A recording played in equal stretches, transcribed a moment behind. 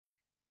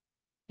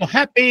Well,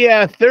 happy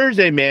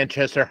Thursday,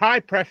 Manchester.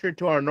 High pressure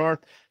to our north,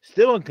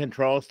 still in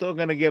control, still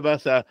going to give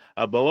us a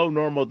below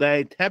normal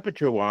day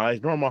temperature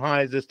wise. Normal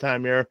highs this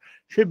time here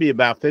should be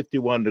about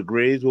 51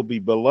 degrees. We'll be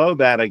below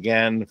that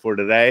again for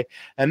today.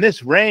 And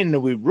this rain,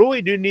 we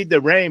really do need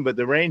the rain, but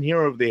the rain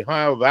here over the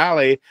Ohio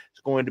Valley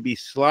is going to be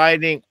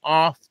sliding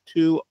off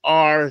to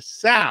our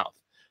south.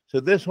 So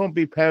this won't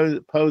be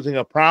posing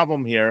a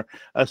problem here.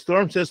 A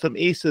storm system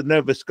east of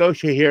Nova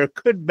Scotia here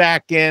could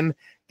back in,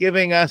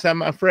 giving us,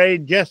 I'm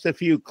afraid, just a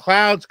few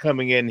clouds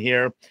coming in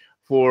here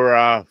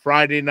for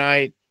Friday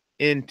night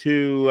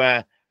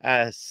into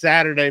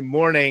Saturday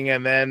morning,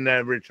 and then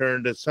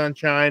return to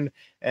sunshine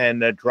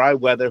and dry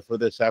weather for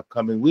this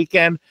upcoming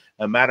weekend.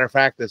 A matter of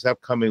fact, this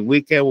upcoming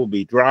weekend will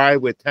be dry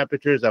with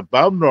temperatures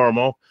above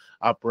normal,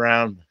 up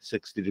around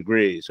 60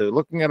 degrees. So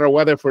looking at our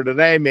weather for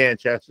today,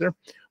 Manchester,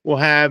 we'll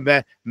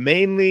have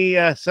mainly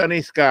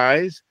sunny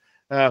skies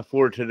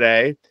for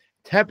today.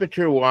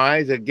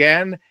 Temperature-wise,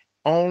 again,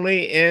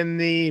 only in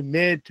the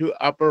mid to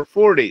upper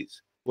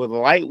 40s with a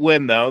light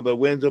wind, though. The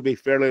winds will be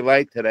fairly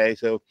light today,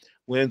 so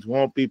winds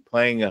won't be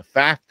playing a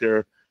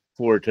factor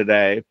for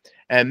today.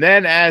 And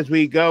then as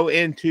we go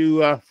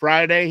into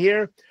Friday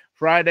here,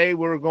 Friday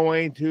we're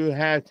going to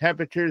have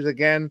temperatures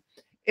again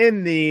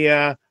in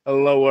the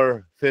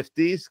lower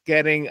 50s,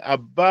 getting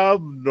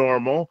above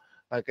normal.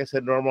 Like I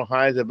said, normal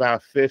highs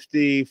about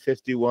 50,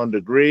 51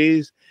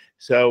 degrees.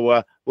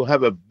 So we'll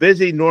have a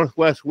busy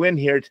northwest wind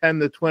here, 10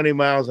 to 20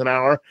 miles an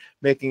hour,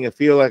 making it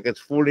feel like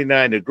it's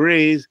 49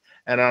 degrees.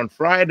 And on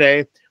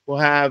Friday, we'll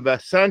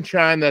have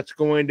sunshine that's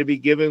going to be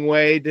giving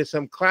way to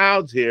some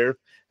clouds here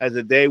as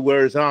the day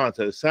wears on.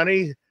 So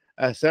sunny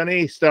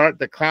start.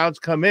 The clouds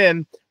come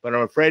in, but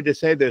I'm afraid to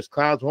say those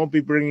clouds won't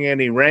be bringing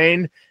any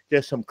rain,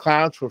 just some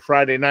clouds for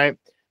Friday night,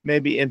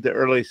 maybe into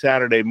early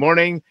Saturday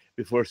morning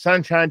before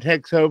sunshine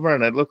takes over.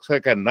 And it looks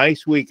like a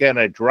nice weekend,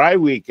 a dry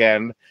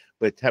weekend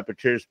with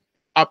temperatures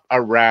up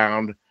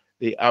around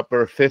the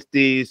upper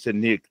 50s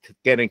and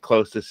getting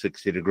close to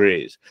 60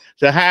 degrees.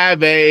 So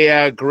have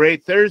a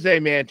great Thursday,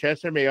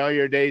 Manchester. May all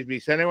your days be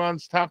sunny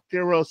ones. Talk to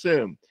you real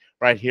soon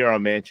right here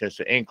on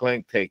Manchester Ink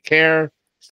Link. Take care.